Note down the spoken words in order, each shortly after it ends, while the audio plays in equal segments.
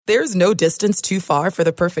There's no distance too far for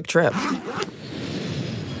the perfect trip.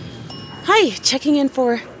 Hi, checking in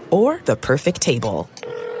for... Or the perfect table.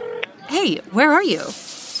 Hey, where are you?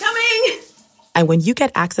 Coming! And when you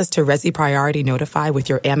get access to Resi Priority Notify with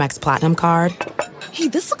your Amex Platinum card... Hey,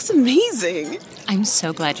 this looks amazing. I'm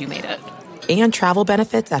so glad you made it. And travel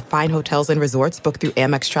benefits at fine hotels and resorts booked through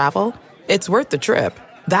Amex Travel, it's worth the trip.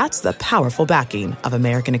 That's the powerful backing of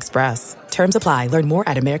American Express. Terms apply. Learn more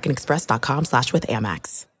at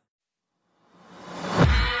americanexpress.com/withAmex.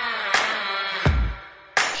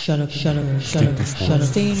 Shut up.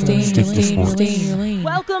 Stay in your lane.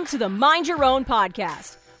 Welcome to the Mind Your Own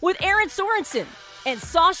podcast with Aaron Sorensen and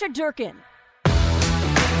Sasha Durkin,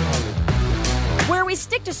 where we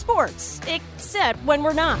stick to sports, except when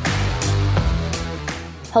we're not.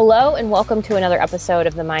 Hello and welcome to another episode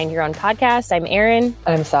of the Mind Your Own podcast. I'm Erin.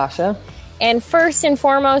 I'm Sasha. And first and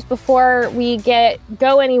foremost, before we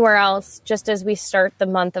go anywhere else, just as we start the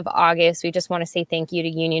month of August, we just want to say thank you to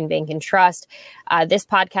Union Bank and Trust. This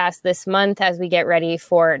podcast this month, as we get ready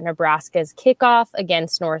for Nebraska's kickoff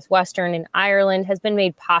against Northwestern in Ireland, has been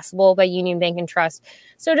made possible by Union Bank and Trust.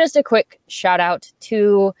 So just a quick shout out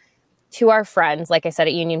to our friends, like I said,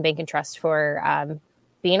 at Union Bank and Trust for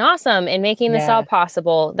being awesome and making this all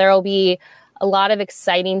possible. There will be a lot of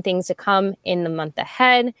exciting things to come in the month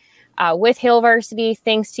ahead with Hail Varsity,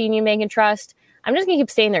 thanks to Union Bank and Trust. I'm just going to keep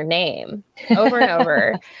saying their name over and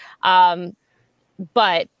over.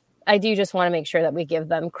 But I do just want to make sure that we give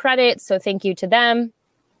them credit. So thank you to them.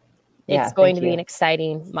 It's going to be an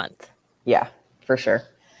exciting month. Yeah, for sure.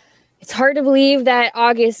 It's hard to believe that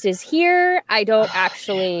August is here. I don't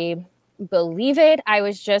actually believe it. I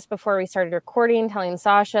was just, before we started recording, telling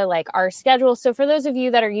Sasha like our schedule. So for those of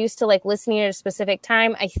you that are used to like listening at a specific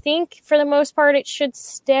time, I think for the most part it should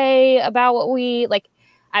stay about what we like.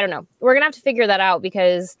 I don't know. We're gonna have to figure that out,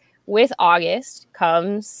 because with August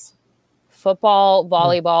comes football,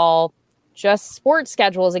 volleyball, just sports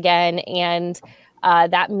schedules again, and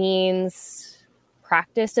that means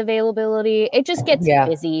practice availability. It just gets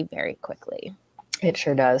busy very quickly. It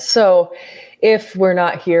sure does. So if we're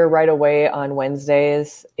not here right away on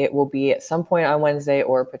Wednesdays, it will be at some point on Wednesday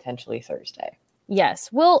or potentially Thursday. Yes,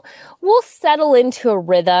 we'll settle into a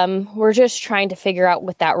rhythm. We're just trying to figure out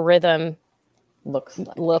what that rhythm looks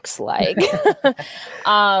like.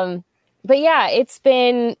 But yeah, it's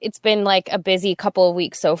been like a busy couple of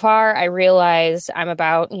weeks so far. I realized I'm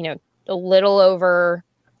about, a little over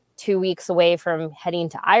 2 weeks away from heading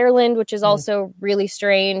to Ireland, which is also really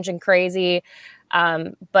strange and crazy.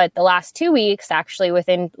 But the last 2 weeks, actually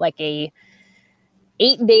within like a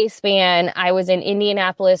 8-day span, I was in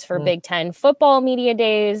Indianapolis for Big Ten football media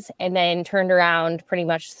days, and then turned around pretty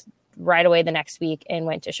much right away the next week and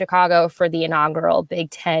went to Chicago for the inaugural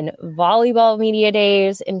Big Ten volleyball media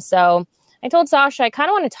days. And so I told Sasha, I kind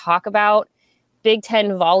of want to talk about Big Ten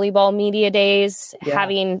volleyball media days,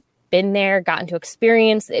 having been there, gotten to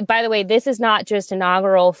experience. By the way, this is not just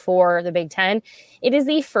inaugural for the Big Ten. It is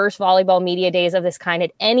the first volleyball media days of this kind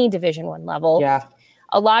at any Division I level. Yeah.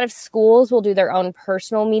 A lot of schools will do their own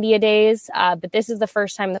personal media days, but this is the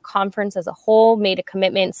first time the conference as a whole made a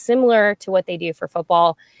commitment similar to what they do for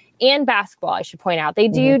football and basketball. I should point out they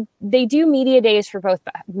do media days for both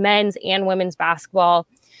men's and women's basketball.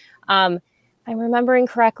 I'm remembering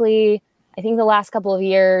correctly, I think the last couple of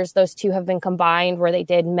years, those two have been combined, where they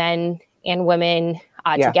did men and women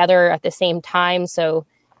together at the same time. So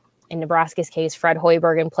in Nebraska's case, Fred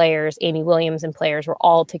Hoiberg and players, Amy Williams and players were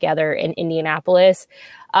all together in Indianapolis.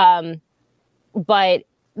 But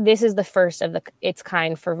this is the first of its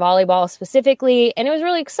kind for volleyball specifically. And it was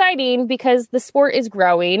really exciting because the sport is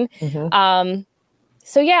growing.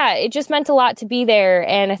 So yeah, it just meant a lot to be there.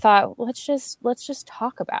 And I thought, let's just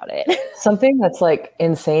talk about it. Something that's like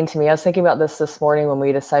insane to me. I was thinking about this morning when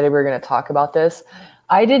we decided we were going to talk about this.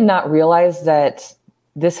 I did not realize that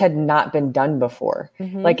this had not been done before.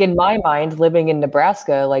 Like in my mind, living in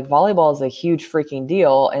Nebraska, like volleyball is a huge freaking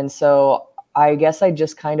deal. And so I guess I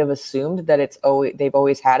just kind of assumed that they've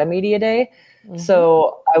always had a media day.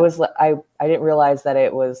 So I didn't realize that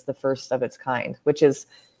it was the first of its kind, which is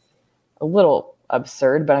a little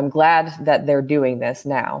absurd, but I'm glad that they're doing this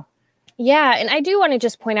now. Yeah. And I do want to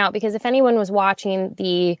just point out, because if anyone was watching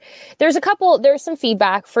there's some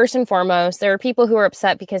feedback. First and foremost, there are people who are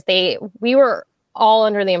upset because we were all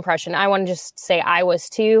under the impression, I want to just say I was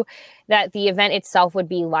too, that the event itself would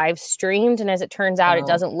be live streamed. And as it turns out, it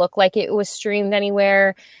doesn't look like it was streamed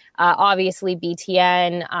anywhere. Obviously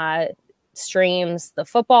BTN streams the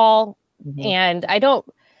football. And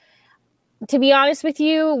to be honest with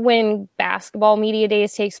you, when basketball media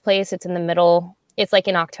days takes place, it's in the middle. It's like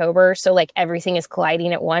in October. So like everything is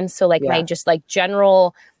colliding at once. So like my just like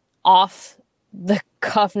general off the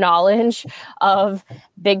cuff knowledge of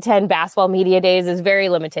Big Ten basketball media days is very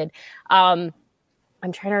limited. I'm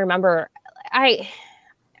trying to remember.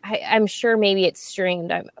 I'm sure maybe it's streamed,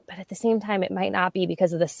 but at the same time, it might not be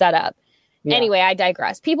because of the setup. Yeah. Anyway, I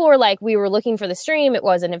digress. People were like, we were looking for the stream. It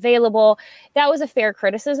wasn't available. That was a fair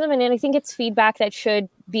criticism. And I think it's feedback that should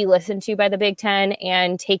be listened to by the Big Ten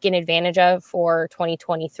and taken advantage of for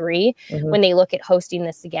 2023 when they look at hosting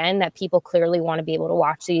this again, that people clearly want to be able to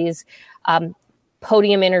watch these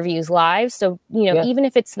podium interviews live. So, even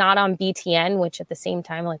if it's not on BTN, which at the same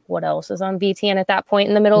time, like what else is on BTN at that point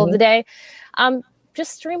in the middle of the day?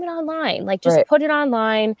 Just stream it online, just put it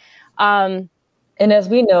online. And as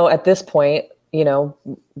we know at this point,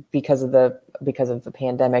 because of the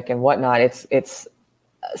pandemic and whatnot, it's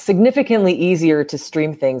significantly easier to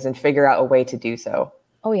stream things and figure out a way to do so.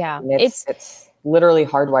 Oh yeah. It's literally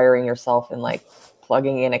hardwiring yourself and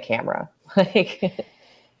plugging in a camera.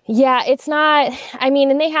 Yeah, it's not,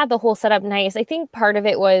 and they had the whole setup nice. I think part of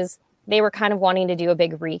it was they were kind of wanting to do a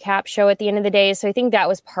big recap show at the end of the day. So I think that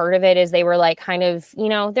was part of it, is they were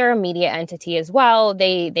they're a media entity as well.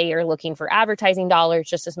 They are looking for advertising dollars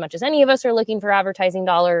just as much as any of us are looking for advertising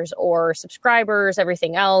dollars or subscribers,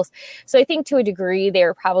 everything else. So I think to a degree,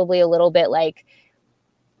 they're probably a little bit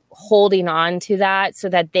holding on to that so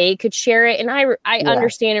that they could share it. And I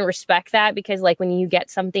understand and respect that, because when you get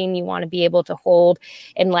something, you want to be able to hold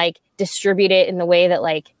and distribute it in the way that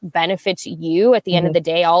benefits you at the end of the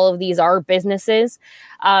day. All of these are businesses.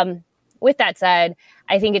 With that said,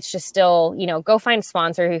 I think it's just still, go find a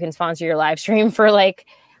sponsor who can sponsor your live stream for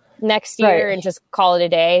next year and just call it a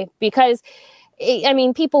day, because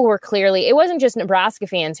people were clearly, it wasn't just Nebraska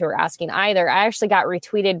fans who were asking either. I actually got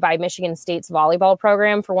retweeted by Michigan State's volleyball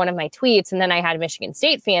program for one of my tweets. And then I had Michigan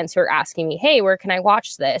State fans who were asking me, hey, where can I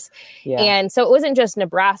watch this? Yeah. And so it wasn't just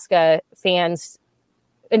Nebraska fans.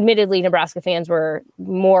 Admittedly, Nebraska fans were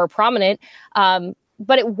more prominent,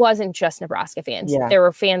 but it wasn't just Nebraska fans. Yeah. There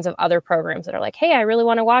were fans of other programs that are like, hey, I really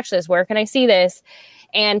want to watch this. Where can I see this?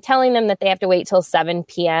 And telling them that they have to wait till 7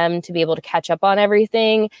 p.m. to be able to catch up on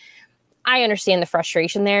everything. I understand the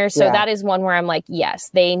frustration there. So that is one where I'm like,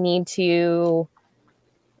 yes, they need to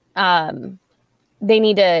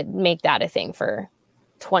make that a thing for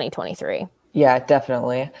 2023. Yeah,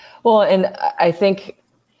 definitely. Well, and I think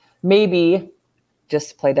maybe,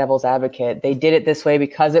 just to play devil's advocate, they did it this way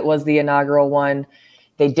because it was the inaugural one.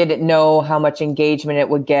 They didn't know how much engagement it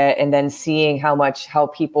would get. And then seeing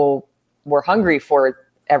how people were hungry for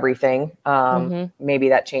everything, maybe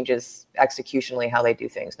that changes executionally how they do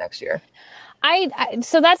things next year.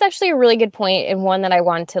 So that's actually a really good point, and one that I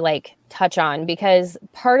want to touch on, because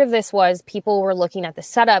part of this was people were looking at the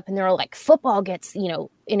setup and they were like, football gets, an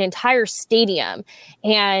entire stadium,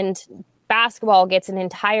 and basketball gets an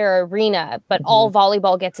entire arena, but all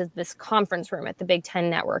volleyball gets is this conference room at the Big Ten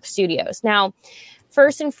Network studios. Now,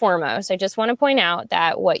 first and foremost, I just want to point out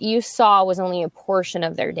that what you saw was only a portion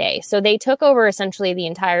of their day. So they took over essentially the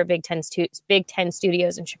entire Big Ten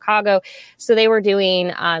studios in Chicago. So they were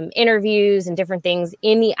doing interviews and different things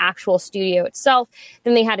in the actual studio itself.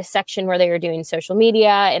 Then they had a section where they were doing social media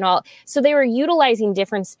and all. So they were utilizing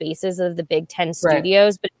different spaces of the Big Ten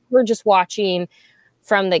studios, but we're just watching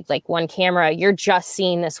from the one camera. You're just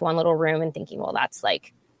seeing this one little room and thinking, well, that's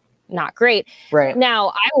not great. Right. Now,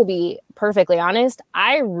 I will be perfectly honest.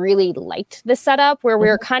 I really liked the setup where we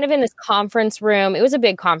were kind of in this conference room. It was a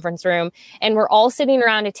big conference room, and we're all sitting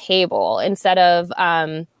around a table instead of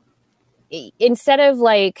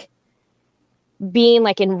being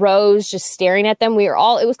in rows, just staring at them.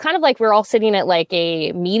 It was kind of we were all sitting at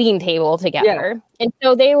a meeting table together. Yeah. And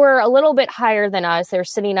so they were a little bit higher than us. They were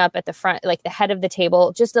sitting up at the front, the head of the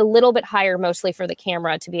table, just a little bit higher, mostly for the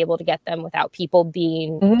camera to be able to get them without people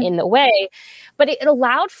being in the way. But it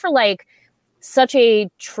allowed for such a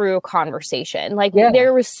true conversation.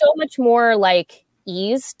 There was so much more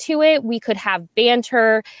ease to it. We could have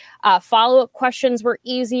banter. Follow-up questions were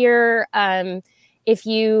easier. If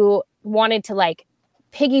you wanted to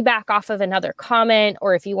piggyback off of another comment,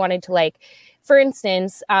 or if you wanted to for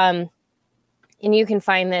instance, and you can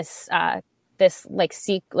find this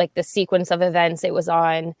the sequence of events. It was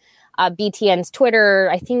on BTN's Twitter,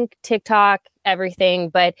 I think TikTok, everything.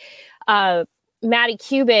 But Maddie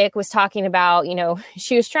Kubik was talking about,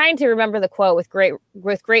 she was trying to remember the quote, with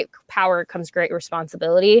great power comes great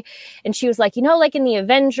responsibility. And she was like, in the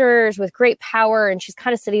Avengers, with great power. And she's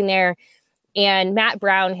kind of sitting there. And Matt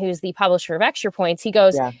Brown, who's the publisher of Extra Points, he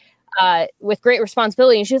goes, with great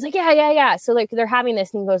responsibility. And she was like, yeah. So they're having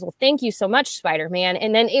this, and he goes, well, thank you so much, Spider-Man.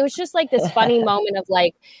 And then it was just this funny moment of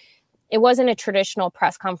it wasn't a traditional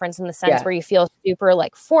press conference in the sense where you feel super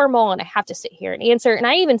like formal and I have to sit here and answer. And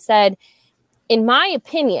I even said, in my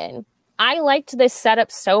opinion, I liked this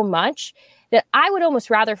setup so much that I would almost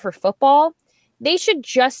rather for football, they should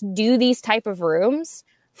just do these type of rooms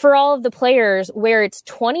for all of the players where it's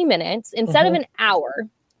 20 minutes instead of an hour,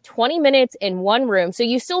 20 minutes in one room. So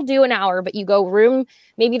you still do an hour, but you go room,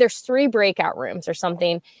 maybe there's 3 breakout rooms or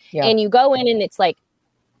something. And you go in and it's like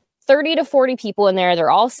 30 to 40 people in there.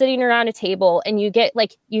 They're all sitting around a table and you get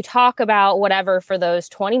like, you talk about whatever for those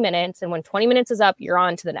 20 minutes. And when 20 minutes is up, you're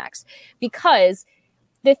on to the next. Because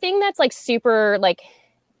the thing that's like super like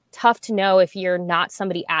tough to know if you're not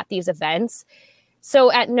somebody at these events.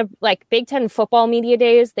 So at like Big Ten football media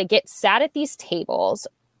days, they get sat at these tables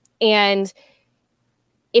and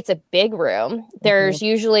it's a big room. There's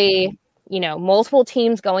usually, you know, multiple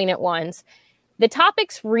teams going at once. The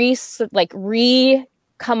topics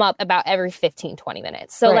come up about every 15, 20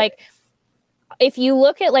 minutes. So like, if you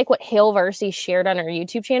look at like what Hail Varsity shared on our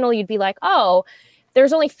YouTube channel, you'd be like, oh,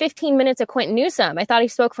 there's only 15 minutes of Quentin Newsome. I thought he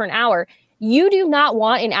spoke for an hour. You do not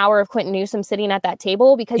want an hour of Quentin Newsome sitting at that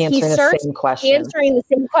table because he starts answering the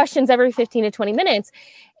same questions every 15 to 20 minutes.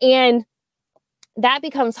 And that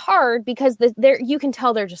becomes hard because you can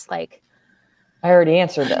tell they're just like, I already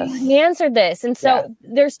answered this. He answered this. And so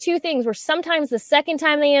there's two things where sometimes the second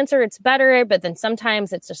time they answer, it's better, but then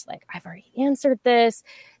sometimes it's just like, I've already answered this.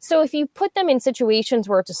 So if you put them in situations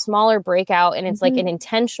where it's a smaller breakout and it's like an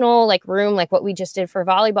intentional like room, like what we just did for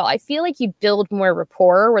volleyball, I feel like you build more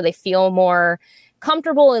rapport where they feel more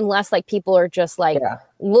comfortable and less like people are just like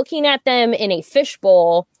looking at them in a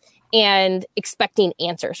fishbowl and expecting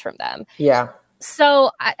answers from them. Yeah. So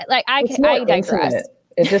I digress. Intimate.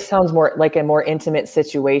 It just sounds more like a more intimate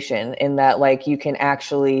situation in that like you can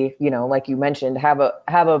actually, you know, like you mentioned, have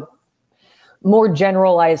a more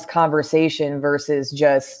generalized conversation versus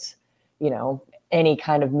just, you know, any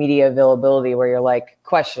kind of media availability where you're like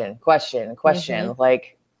question,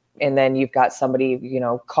 like, and then you've got somebody, you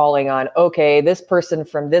know, calling on, okay, this person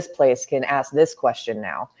from this place can ask this question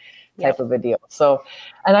now. Type of a deal. So,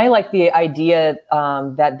 and I like the idea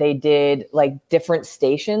that they did like different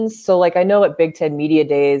stations. So like, I know at Big Ten Media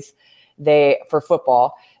Days, for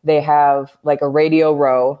football, they have like a radio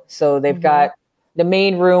row. So they've got the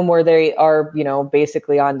main room where they are, you know,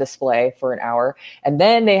 basically on display for an hour. And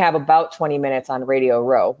then they have about 20 minutes on radio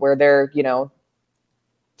row where they're, you know,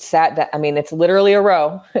 I mean, it's literally a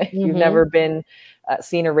row. If you've never been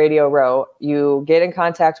seen a radio row, you get in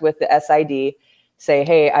contact with the SID, say,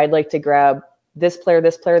 hey, I'd like to grab this player,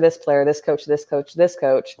 this player, this player, this coach, this coach, this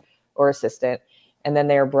coach, or assistant. And then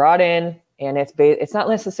they're brought in and it's not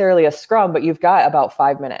necessarily a scrum, but you've got about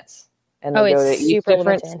 5 minutes. And they go to each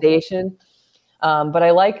different station. But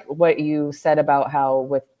I like what you said about how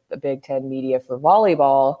with the Big Ten media for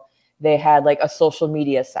volleyball, they had like a social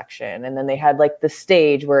media section. And then they had like the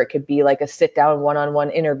stage where it could be like a sit down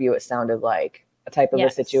one-on-one interview. It sounded like a type of a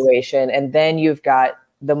situation. And then you've got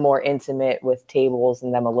the more intimate with tables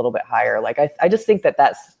and them a little bit higher. Like, I just think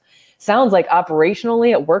that sounds like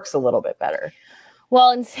operationally it works a little bit better.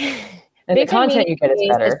 Well, and the content you get is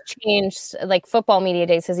better. Changed, like football media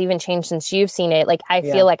days has even changed since you've seen it. Like, I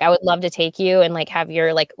feel like I would love to take you and like have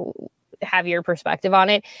your perspective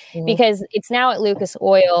on it because it's now at Lucas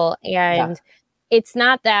Oil and it's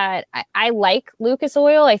not that I like Lucas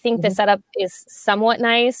Oil. I think the setup is somewhat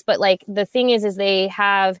nice, but like the thing is they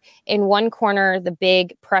have in one corner the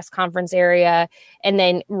big press conference area, and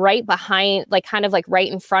then right behind, like kind of like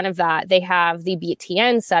right in front of that, they have the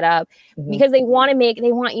BTN setup because they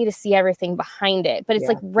want you to see everything behind it, but it's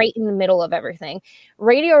like right in the middle of everything.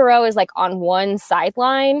 Radio Row is like on one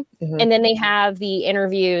sideline, and then they have the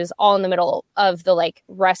interviews all in the middle of the like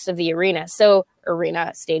rest of the arena. So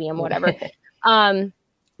stadium, whatever.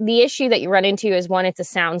 The issue that you run into is one, it's a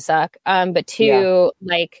sound suck. But two,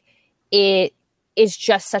 like it is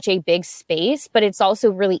just such a big space, but it's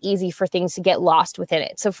also really easy for things to get lost within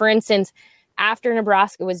it. So for instance, after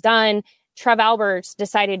Nebraska was done, Trev Alberts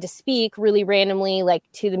decided to speak really randomly, like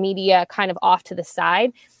to the media kind of off to the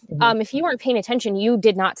side. If you weren't paying attention, you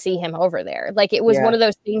did not see him over there. Like it was one of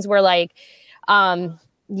those things where like,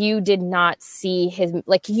 you did not see his,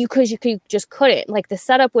 like you just couldn't, like the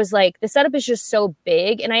setup is just so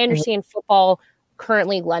big. And I understand football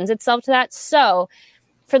currently lends itself to that. So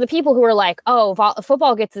for the people who are like, oh,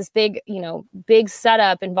 football gets this big, you know, big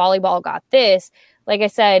setup and volleyball got this, like I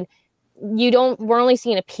said, we're only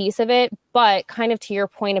seeing a piece of it, but kind of to your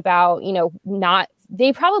point about, you know,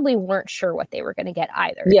 they probably weren't sure what they were going to get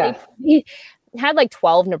either. Yeah. They had like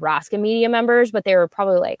 12 Nebraska media members, but they were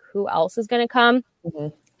probably like, who else is going to come?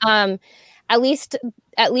 at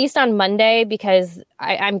least on Monday, because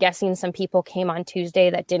I'm guessing some people came on Tuesday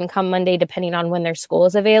that didn't come Monday, depending on when their school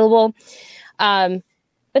is available. But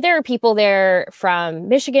there are people there from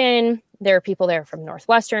Michigan. There are people there from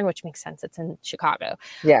Northwestern, which makes sense. It's in Chicago.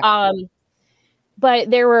 Yeah.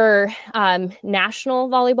 But there were national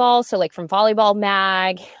volleyball, so like from Volleyball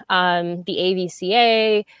Mag, the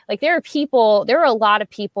AVCA. Like there were a lot of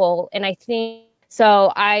people, and I think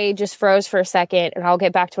so. I just froze for a second, and I'll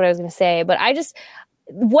get back to what I was going to say. But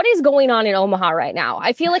what is going on in Omaha right now?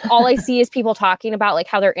 I feel like all I see is people talking about like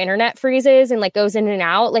how their internet freezes and like goes in and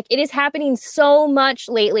out. Like it is happening so much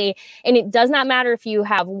lately, and it does not matter if you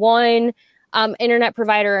have one internet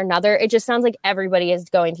provider or another. It just sounds like everybody is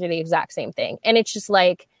going through the exact same thing. And it's just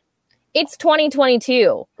like, it's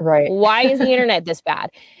 2022. Right. Why is the internet this bad?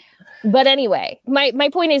 But anyway, my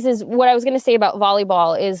point is what I was going to say about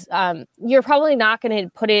volleyball is you're probably not going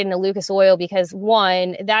to put it into Lucas Oil because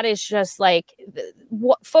one, that is just like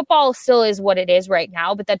football still is what it is right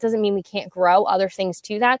now, but that doesn't mean we can't grow other things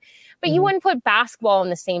to that. But you wouldn't put basketball in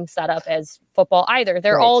the same setup as football either.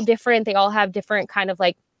 They're all different. They all have different kind of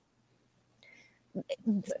like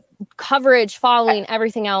coverage, following,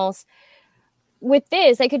 everything else. With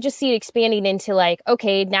this, I could just see it expanding into like,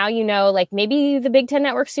 okay, now like maybe the Big Ten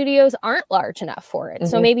Network studios aren't large enough for it.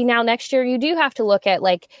 So maybe now next year you do have to look at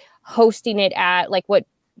like hosting it at like what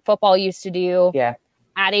football used to do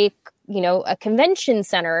at a convention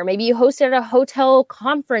center. Maybe you host it at a hotel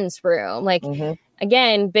conference room. Like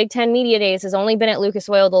again, Big Ten Media Days has only been at Lucas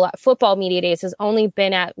Oil. Football Media Days has only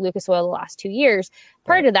been at Lucas Oil the last 2 years.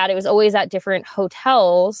 Prior to that, it was always at different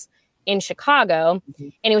hotels in Chicago,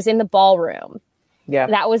 and it was in the ballroom. Yeah,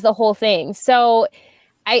 that was the whole thing. So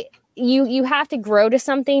you have to grow to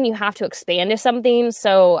something. You have to expand to something.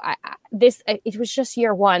 So it was just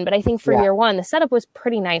year one, but I think for year one, the setup was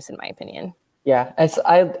pretty nice in my opinion. Yeah,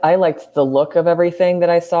 I liked the look of everything that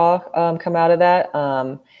I saw come out of that.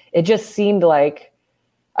 It just seemed like,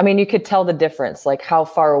 I mean, you could tell the difference, like how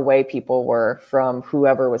far away people were from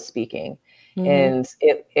whoever was speaking. And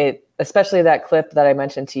it especially that clip that I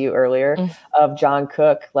mentioned to you earlier of John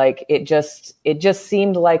Cook, like it just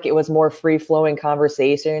seemed like it was more free flowing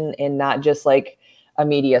conversation and not just like a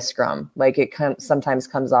media scrum. Like it sometimes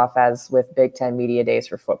comes off as with Big Ten Media Days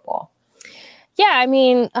for football. Yeah. I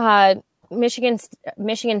mean,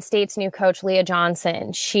 Michigan State's new coach, Leah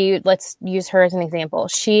Johnson, let's use her as an example.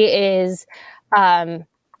 She is,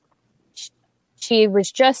 she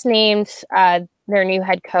was just named their new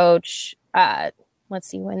head coach. Let's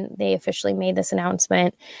see when they officially made this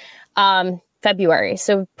announcement, February.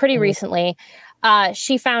 So pretty recently,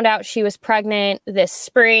 she found out she was pregnant this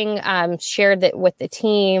spring, shared that with the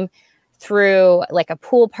team through like a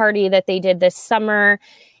pool party that they did this summer.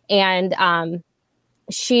 And,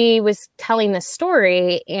 she was telling this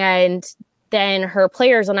story, and then her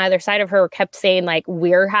players on either side of her kept saying like,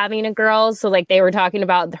 we're having a girl. So like they were talking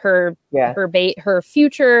about her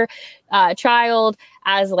future child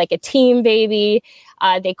as like a team baby.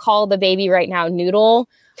 They call the baby right now Noodle.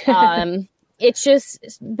 It's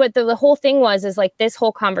just, but the whole thing is like this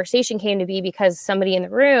whole conversation came to be because somebody in the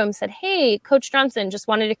room said, hey, Coach Johnson, just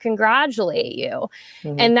wanted to congratulate you.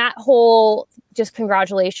 And that whole just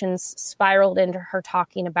congratulations spiraled into her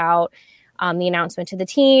talking about the announcement to the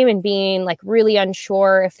team and being like really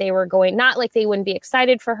unsure if they were going, not like they wouldn't be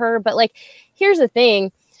excited for her, but like, here's the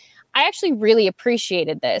thing. I actually really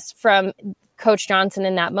appreciated this from Coach Johnson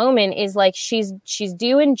in that moment is like, she's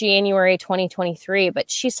due in January 2023, but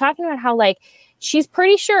she's talking about how like, she's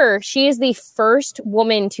pretty sure she is the first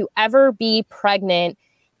woman to ever be pregnant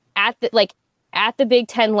at the Big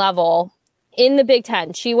Ten level in the Big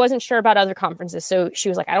Ten. She wasn't sure about other conferences. So she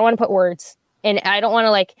was like, I don't want to put words and I don't want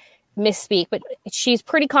to like misspeak, but she's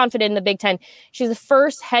pretty confident in the Big Ten. She's the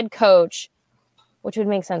first head coach, which would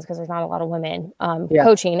make sense because there's not a lot of women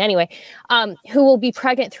coaching anyway, who will be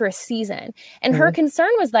pregnant through a season. And her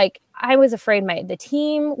concern was like, I was afraid the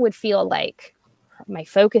team would feel like my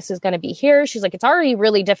focus is going to be here. She's like, it's already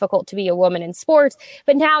really difficult to be a woman in sports,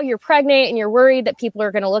 but now you're pregnant and you're worried that people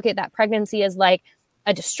are going to look at that pregnancy as like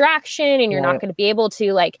a distraction and you're not going to be able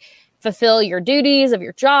to like fulfill your duties of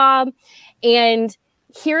your job. And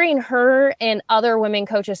hearing her and other women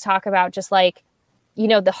coaches talk about just like, you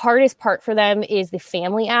know, the hardest part for them is the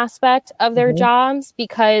family aspect of their jobs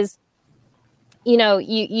because, you know,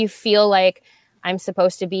 you feel like I'm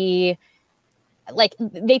supposed to be like,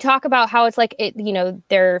 they talk about how it's like, you know,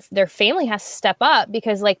 their family has to step up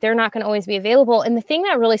because like, they're not going to always be available. And the thing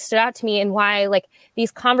that really stood out to me and why like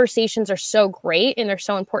these conversations are so great and they're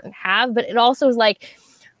so important to have, but it also is like,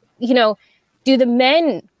 you know, do the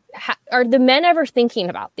men are the men ever thinking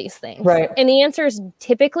about these things? Right. And the answer is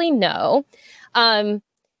typically no.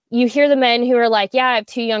 You hear the men who are like, yeah, I have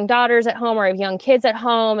 2 young daughters at home, or I have young kids at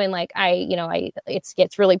home. And like, it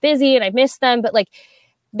gets really busy and I miss them. But like,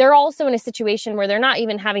 they're also in a situation where they're not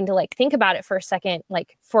even having to like think about it for a second,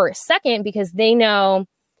 because they know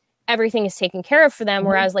everything is taken care of for them.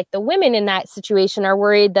 Whereas like the women in that situation are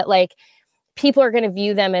worried that like people are going to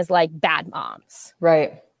view them as like bad moms.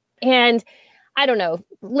 Right. And I don't know,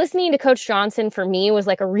 listening to Coach Johnson for me was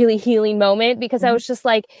like a really healing moment, because I was just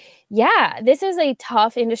like, yeah, this is a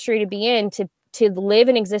tough industry to be in, to live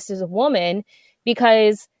and exist as a woman,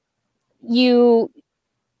 because you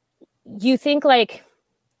think like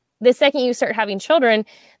the second you start having children,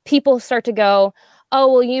 people start to go,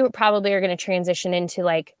 oh, well, you probably are going to transition into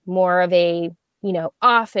like more of a,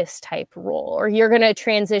 office type role, or you're going to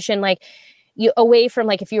transition like you away from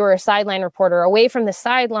like, if you were a sideline reporter, away from the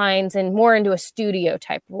sidelines and more into a studio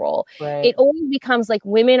type role. Right. It always becomes like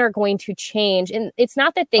women are going to change, and it's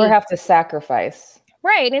not that they have to sacrifice.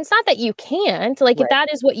 Right. And it's not that you can't, like, if that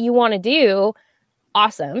is what you want to do,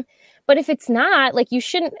 awesome. But if it's not, like, you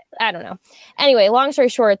shouldn't, I don't know. Anyway, long story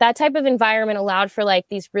short, that type of environment allowed for like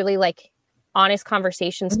these really like honest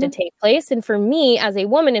conversations to take place. And for me as a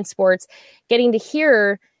woman in sports, getting to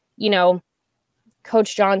hear,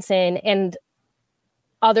 Coach Johnson and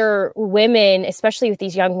other women, especially with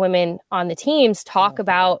these young women on the teams, talk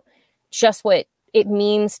about just what it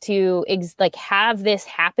means to have this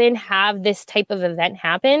happen, have this type of event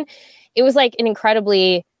happen. It was like an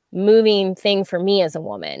incredibly moving thing for me as a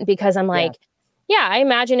woman, because I'm like, I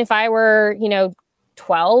imagine if I were,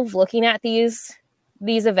 12 looking at these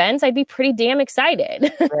events, I'd be pretty damn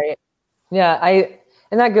excited. Right. Yeah.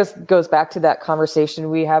 And that goes back to that conversation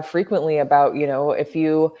we have frequently about, if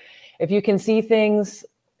you can see things,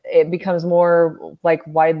 it becomes more like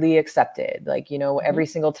widely accepted. Like, every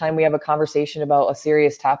single time we have a conversation about a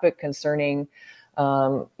serious topic concerning,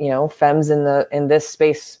 femmes in this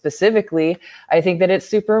space specifically, I think that it's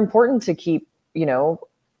super important to keep,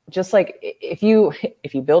 just like if you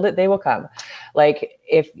build it, they will come. Like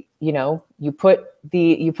if, you put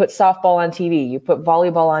softball on TV, you put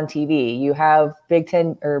volleyball on TV, you have Big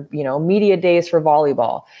Ten or, media days for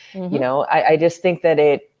volleyball. I just think that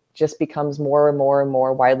it just becomes more and more and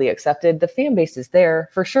more widely accepted. The fan base is there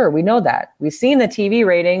for sure. We know that. We've seen the TV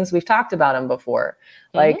ratings. We've talked about them before.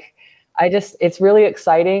 Like, it's really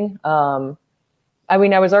exciting.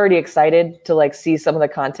 I was already excited to like see some of the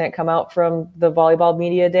content come out from the volleyball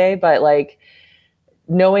media day, but like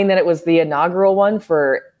knowing that it was the inaugural one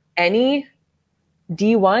for any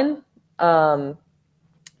D1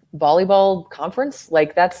 volleyball conference,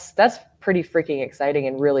 like that's pretty freaking exciting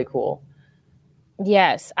and really cool.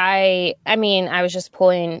 Yes. I was just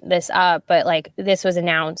pulling this up, but like this was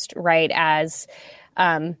announced right as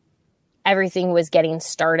everything was getting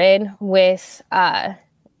started with, and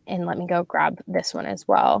let me go grab this one as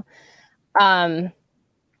well.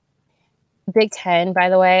 Big Ten, by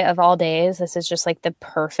the way, of all days, this is just like the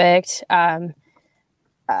perfect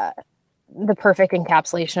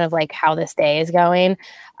encapsulation of like how this day is going.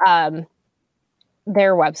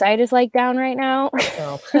 Their website is like down right now.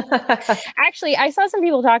 Oh. Actually, I saw some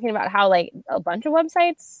people talking about how like a bunch of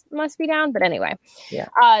websites must be down, but anyway,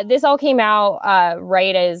 this all came out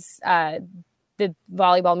right as the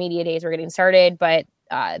volleyball media days were getting started, but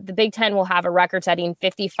the Big Ten will have a record-setting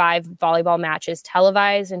 55 volleyball matches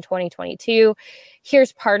televised in 2022.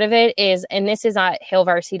 Here's part of it is, and this is at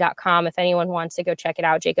hailvarsity.com. If anyone wants to go check it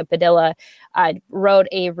out, Jacob Padilla wrote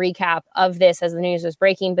a recap of this as the news was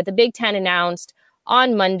breaking. But the Big Ten announced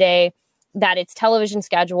on Monday that its television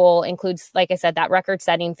schedule includes, like I said, that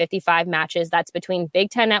record-setting 55 matches. That's between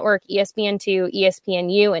Big Ten Network, ESPN2,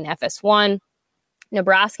 ESPNU, and FS1.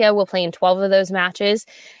 Nebraska will play in 12 of those matches,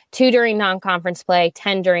 2 during non-conference play,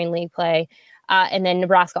 10 during league play. And then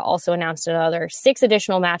Nebraska also announced another 6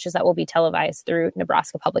 additional matches that will be televised through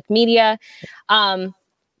Nebraska Public Media.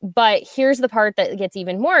 But here's the part that gets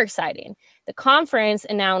even more exciting. The conference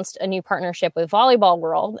announced a new partnership with Volleyball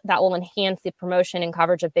World that will enhance the promotion and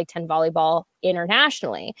coverage of Big Ten volleyball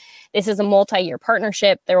internationally. This is a multi-year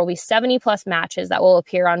partnership. There will be 70 plus matches that will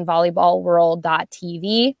appear on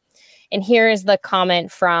volleyballworld.tv. And here is the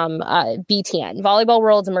comment from BTN. Volleyball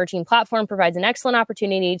World's emerging platform provides an excellent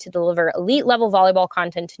opportunity to deliver elite-level volleyball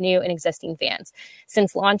content to new and existing fans.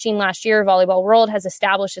 Since launching last year, Volleyball World has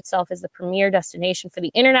established itself as the premier destination for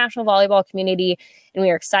the international volleyball community, and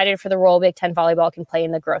we are excited for the role Big Ten volleyball can play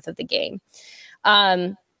in the growth of the game.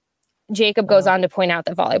 Jacob goes on to point out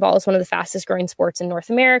that volleyball is one of the fastest-growing sports in North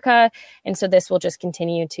America, and so this will just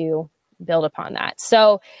continue to build upon that.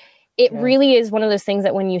 So it really is one of those things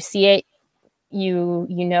that when you see it, you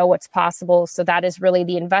know what's possible. So that is really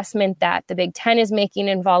the investment that the Big Ten is making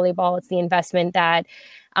in volleyball. It's the investment that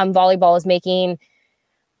volleyball is making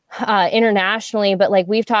internationally. But like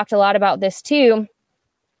we've talked a lot about this too.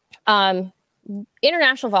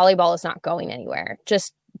 International volleyball is not going anywhere.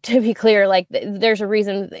 Just to be clear, like there's a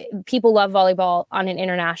reason people love volleyball on an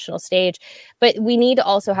international stage, but we need to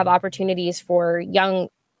also have opportunities for young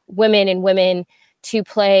women to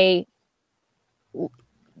play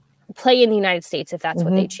in the United States if that's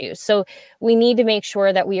what they choose. So we need to make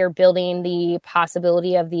sure that we are building the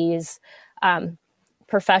possibility of these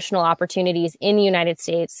professional opportunities in the United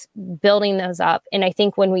States, building those up. And I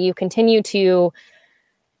think when you continue to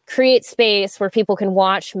create space where people can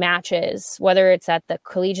watch matches, whether it's at the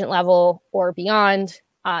collegiate level or beyond,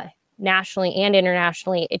 nationally and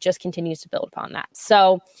internationally, it just continues to build upon that.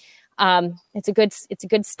 So it's a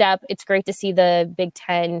good step. It's great to see the Big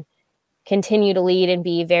Ten continue to lead and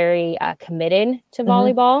be very committed to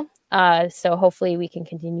volleyball. So hopefully we can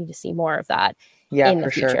continue to see more of that in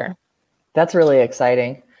the future. Sure. That's really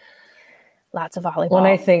exciting. Lots of volleyball. When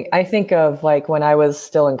I think of like when I was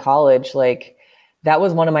still in college, like that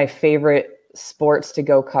was one of my favorite sports to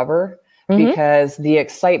go cover because the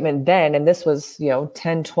excitement then, and this was,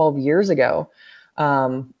 10, 12 years ago.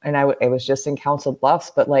 And it was just in Council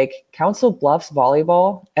Bluffs, but like Council Bluffs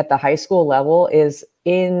volleyball at the high school level is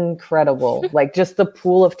incredible. Like just the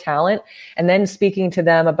pool of talent. And then speaking to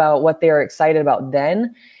them about what they were excited about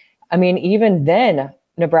then. I mean, even then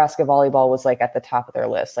Nebraska volleyball was like at the top of their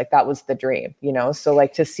list. Like that was the dream, So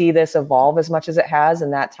like to see this evolve as much as it has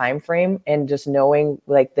in that time frame and just knowing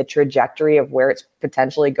like the trajectory of where it's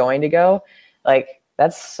potentially going to go, like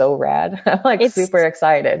that's so rad. I'm like super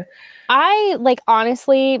excited. I like,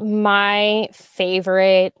 honestly, my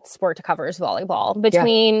favorite sport to cover is volleyball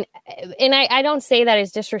and I don't say that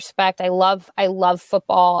as disrespect. I love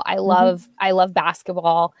football. I love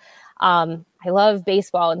basketball. I love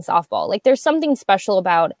baseball and softball. Like there's something special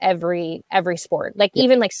about every sport, like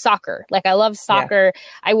even like soccer. Like I love soccer. Yeah.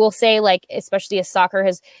 I will say like, especially as soccer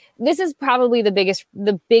this is probably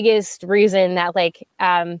the biggest reason that like,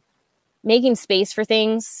 making space for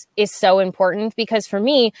things is so important because for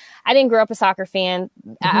me, I didn't grow up a soccer fan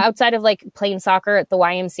outside of like playing soccer at the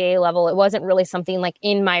YMCA level. It wasn't really something like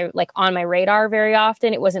on my radar very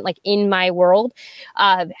often. It wasn't like in my world.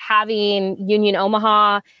 Having Union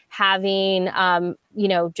Omaha, having,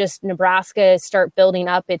 just Nebraska start building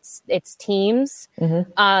up its teams.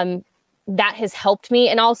 That has helped me.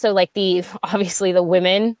 And also like obviously the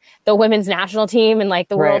women's national team and like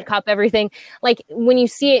the World Cup, everything, like when you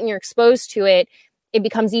see it and you're exposed to it, it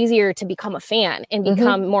becomes easier to become a fan and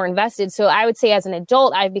become more invested. So I would say as an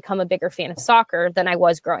adult, I've become a bigger fan of soccer than I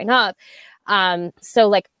was growing up. So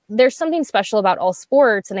like there's something special about all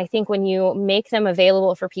sports. And I think when you make them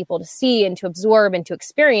available for people to see and to absorb and to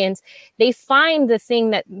experience, they find the thing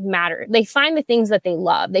that matters. They find the things that they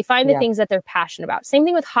love. They find the things that they're passionate about. Same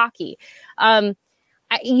thing with hockey.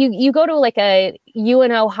 You go to like a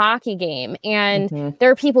UNO hockey game and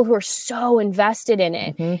there are people who are so invested in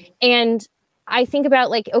it. And I think about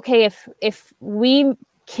like, okay, if we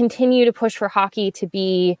continue to push for hockey to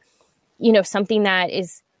be, something that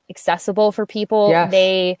is accessible for people. Yes.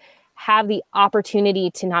 They have the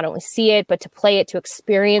opportunity to not only see it, but to play it, to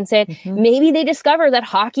experience it. Maybe they discover that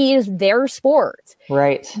hockey is their sport.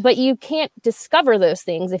 Right. But you can't discover those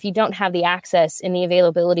things if you don't have the access and the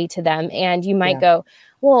availability to them. And you might go,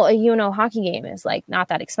 well, a UNO hockey game is like not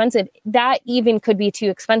that expensive. That even could be too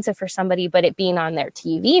expensive for somebody, but it being on their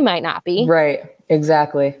TV might not be. Right.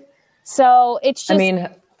 Exactly. So it's just,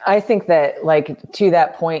 I think that like to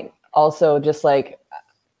that point also just like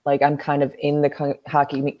I'm kind of in the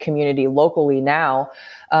hockey community locally now,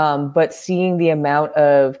 but seeing the amount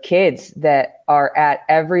of kids that are at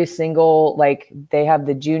every single, like they have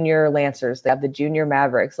the junior Lancers, they have the junior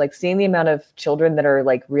Mavericks, like seeing the amount of children that are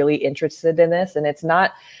like really interested in this. And it's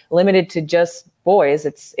not limited to just boys.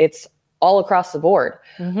 It's all across the board.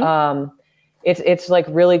 It's like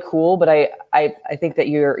really cool, but I think that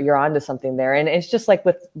you're onto something there. And it's just like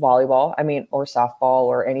with volleyball, or softball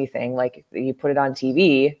or anything, like you put it on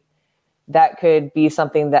TV, that could be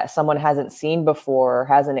something that someone hasn't seen before,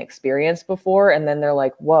 hasn't experienced before. And then they're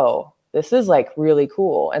like, whoa, this is like really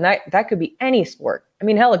cool. And that could be any sport.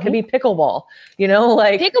 Hell, it could be pickleball,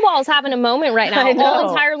 like pickleball is having a moment right now, all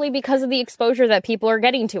entirely because of the exposure that people are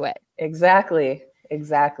getting to it. Exactly.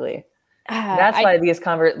 That's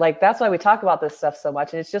why that's why we talk about this stuff so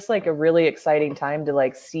much. And it's just like a really exciting time to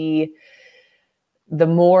like see the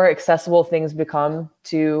more accessible things become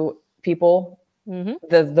to people,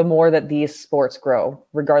 the more that these sports grow,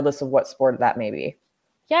 regardless of what sport that may be.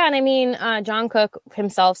 Yeah. And I mean, John Cook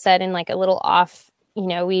himself said in like a little off,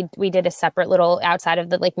 we did a separate little outside of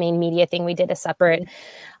the like main media thing. We did a separate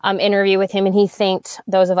interview with him, and he thanked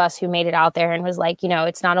those of us who made it out there and was like,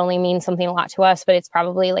 it's not only means something a lot to us, but it's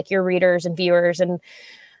probably like your readers and viewers and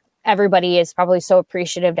everybody is probably so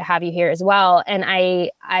appreciative to have you here as well. And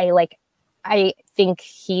I think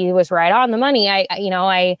he was right on the money.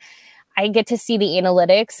 I get to see the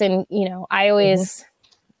analytics, and,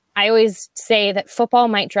 I always say that football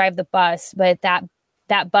might drive the bus, but that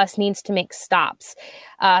bus needs to make stops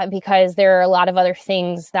because there are a lot of other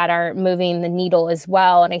things that are moving the needle as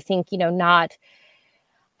well. And I think, not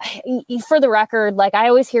for the record, like I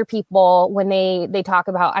always hear people when they talk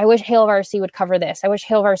about, I wish Hail Varsity would cover this. I wish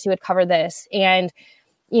Hail Varsity would cover this. And,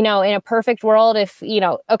 in a perfect world, if,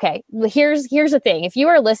 okay, here's the thing. If you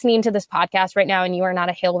are listening to this podcast right now and you are not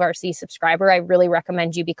a Hail Varsity subscriber, I really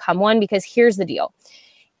recommend you become one, because here's the deal.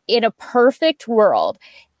 In a perfect world,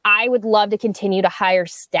 I would love to continue to hire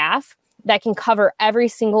staff that can cover every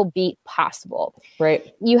single beat possible.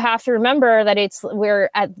 Right. You have to remember that we're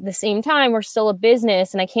at the same time, we're still a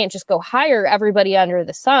business, and I can't just go hire everybody under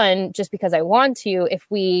the sun just because I want to if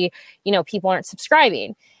people aren't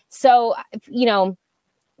subscribing. So,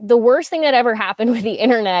 the worst thing that ever happened with the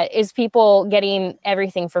internet is people getting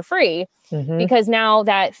everything for free, because now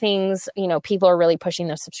that things, people are really pushing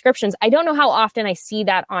those subscriptions. I don't know how often I see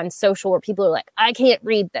that on social where people are like, I can't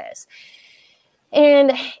read this.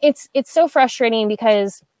 And it's so frustrating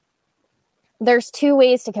because there's two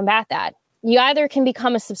ways to combat that. You either can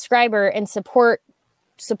become a subscriber and support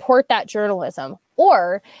that journalism.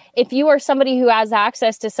 Or if you are somebody who has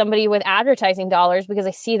access to somebody with advertising dollars, because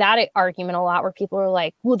I see that argument a lot where people are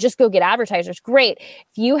like, well, just go get advertisers. Great.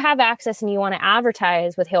 If you have access and you want to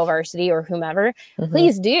advertise with Hail Varsity or whomever,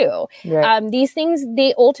 please do. Right. These things,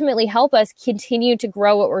 they ultimately help us continue to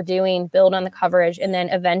grow what we're doing, build on the coverage, and then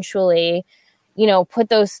eventually, put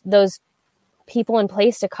those people in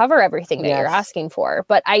place to cover everything that you're asking for.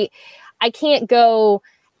 But I can't go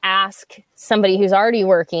ask somebody who's already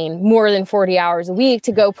working more than 40 hours a week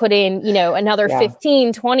to go put in, another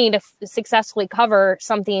 15, 20 to successfully cover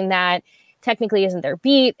something that technically isn't their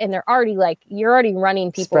beat. And they're already you're already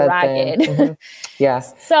running people ragged.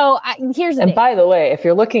 Yes. So here's the thing. By the way, if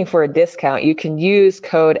you're looking for a discount, you can use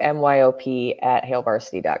code MYOP at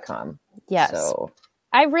hailvarsity.com. Yes. So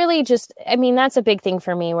I really that's a big thing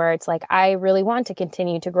for me where it's like, I really want to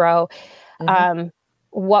continue to grow.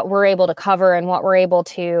 What we're able to cover and what we're able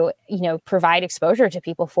to, provide exposure to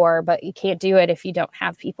people for, but you can't do it if you don't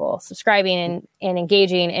have people subscribing and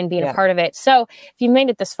engaging and being a part of it. So if you've made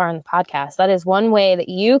it this far in the podcast, that is one way that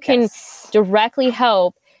you can directly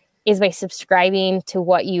help is by subscribing to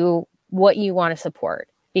what you want to support.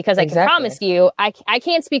 Because I can promise you, I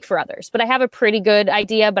can't speak for others, but I have a pretty good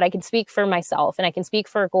idea, but I can speak for myself and I can speak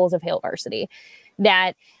for Goals of Hail Varsity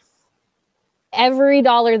that every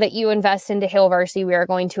dollar that you invest into Hail Varsity, we are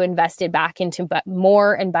going to invest it back into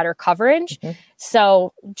more and better coverage.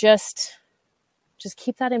 So just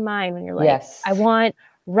keep that in mind when you're like, I want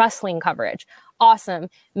wrestling coverage. Awesome.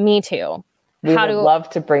 Me too. We would love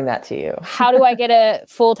to bring that to you. How do I get a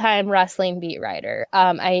full-time wrestling beat writer?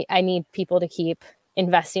 I need people to keep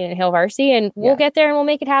investing in Hail Varsity, and we'll get there and we'll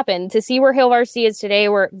make it happen. To see where Hail Varsity is today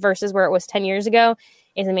versus where it was 10 years ago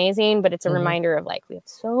is amazing, but it's a reminder of we have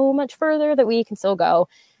so much further that we can still go.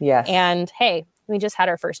 Yes. And hey, we just had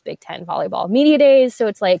our first Big Ten volleyball media days. So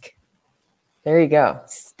it's there you go.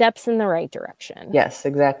 Steps in the right direction. Yes,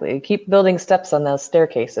 exactly. Keep building steps on those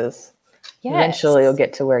staircases. Yes. Eventually you'll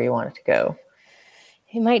get to where you want it to go.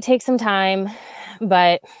 It might take some time,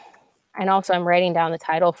 and also I'm writing down the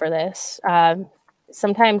title for this.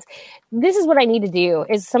 Sometimes this is what I need to do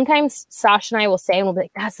is sometimes Sasha and I will say, and we'll be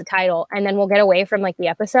like, that's the title. And then we'll get away from the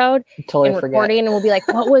episode and recording and we'll be like,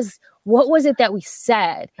 what was it that we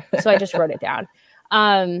said? So I just wrote it down.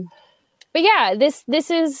 But yeah, this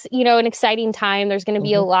is, an exciting time. There's going to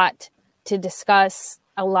be a lot to discuss,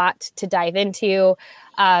 a lot to dive into.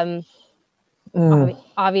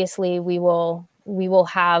 Obviously we will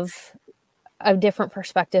have a different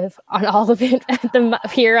perspective on all of it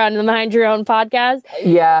here on the Mind Your Own podcast.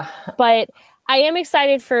 Yeah. But I am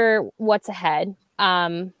excited for what's ahead.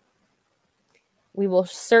 We will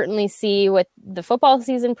certainly see what the football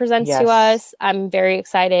season presents to us. I'm very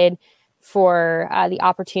excited for the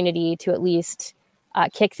opportunity to at least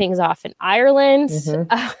kick things off in Ireland. It's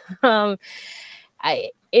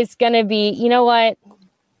going to be, you know what?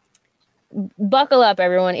 Buckle up,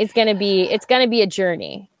 everyone. It's going to be a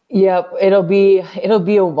journey. Yep, it'll be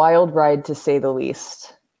a wild ride to say the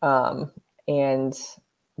least. And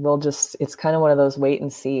it's kind of one of those wait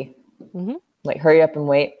and see. Hurry up and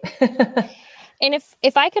wait. And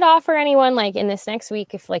if I could offer anyone, like in this next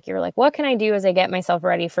week, if like you're like, what can I do as I get myself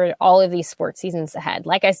ready for all of these sports seasons ahead?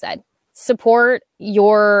 Like I said, support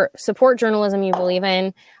journalism you believe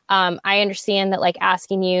in. I understand that like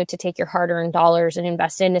asking you to take your hard-earned dollars and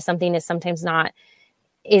invest into something is sometimes not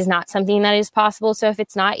something that is possible. So if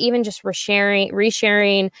it's not even just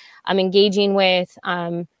resharing, engaging with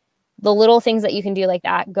the little things that you can do like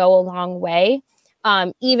that go a long way.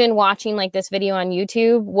 Even watching like this video on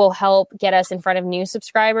YouTube will help get us in front of new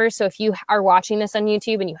subscribers. So if you are watching this on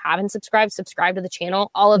YouTube and you haven't subscribe to the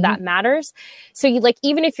channel. All of that matters. So you like,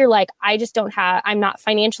 even if you're like, I'm not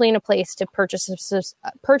financially in a place to purchase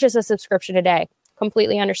a subscription today.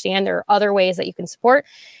 Completely understand. There are other ways that you can support.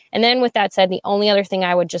 And then with that said, the only other thing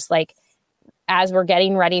I would just like, as we're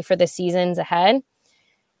getting ready for the seasons ahead,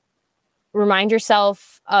 remind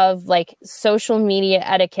yourself of like social media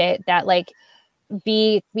etiquette, that like,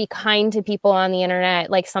 be kind to people on the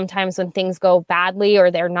internet. Like sometimes when things go badly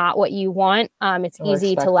or they're not what you want, it's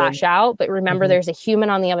easy to lash out, but remember there's a human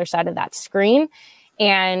on the other side of that screen.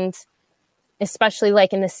 And especially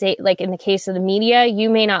like in the case of the media, you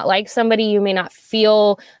may not like somebody, you may not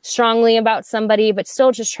feel strongly about somebody, but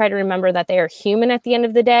still just try to remember that they are human at the end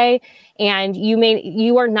of the day. And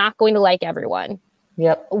you are not going to like everyone.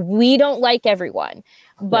 Yep. We don't like everyone,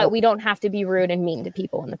 but we don't have to be rude and mean to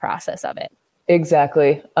people in the process of it.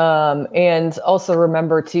 Exactly. And also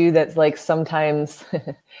remember too, that like sometimes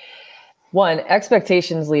one,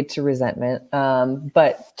 expectations lead to resentment.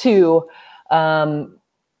 But two,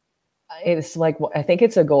 it's like, I think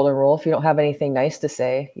it's a golden rule. If you don't have anything nice to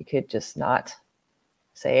say, you could just not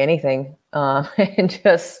say anything, and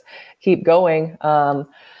just keep going.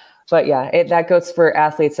 But yeah, that goes for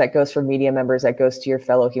athletes, that goes for media members, that goes to your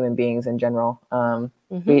fellow human beings in general.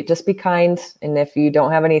 Just be kind. And if you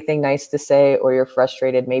don't have anything nice to say or you're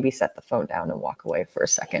frustrated, maybe set the phone down and walk away for a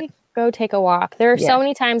second. Go take a walk. There are so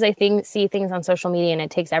many times I see things on social media and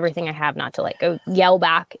it takes everything I have not to like go yell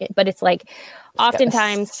back. But it's like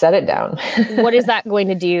oftentimes set it down. What is that going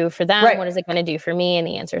to do for them? Right. What is it going to do for me? And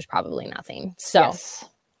the answer is probably nothing. So,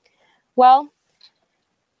 well,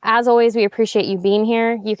 as always, we appreciate you being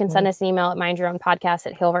here. You can send us an email at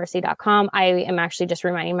mindyourownpodcast@hailvarsity.com. I am actually just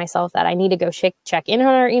reminding myself that I need to go check in on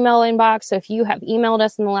our email inbox. So if you have emailed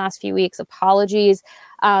us in the last few weeks, apologies.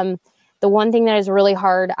 The one thing that is really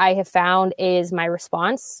hard I have found is my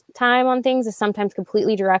response time on things is sometimes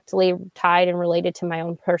completely directly tied and related to my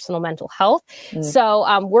own personal mental health.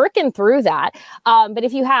 So working through that. But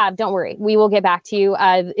if you have, don't worry. We will get back to you.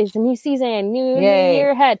 It's a new season, new year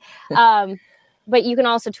ahead. But you can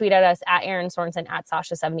also tweet at us at Erin Sorensen, at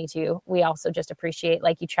Sasha72. We also just appreciate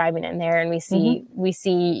like you chiming in there, and we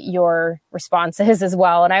see your responses as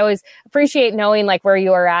well. And I always appreciate knowing like where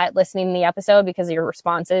you are at listening to the episode, because your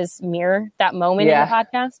responses mirror that moment in the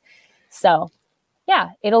podcast. So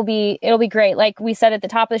yeah, it'll be great. Like we said at the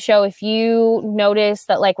top of the show, if you notice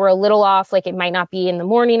that like we're a little off, like it might not be in the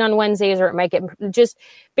morning on Wednesdays, or it might just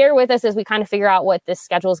bear with us as we kind of figure out what this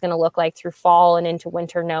schedule is going to look like through fall and into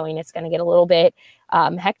winter, knowing it's going to get a little bit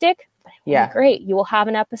hectic. But it will be great. You will have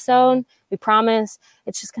an episode. We promise.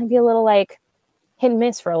 It's just going to be a little like hit and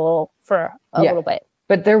miss for a little bit.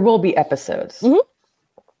 But there will be episodes.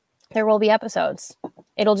 There will be episodes.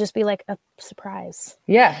 It'll just be like a surprise.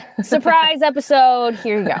 Yeah. Surprise episode.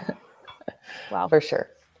 Here you go. Well, for sure.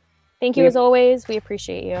 Thank you as always. We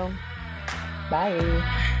appreciate you. Bye.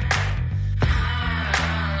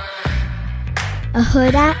 A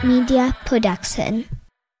Huda Media Production.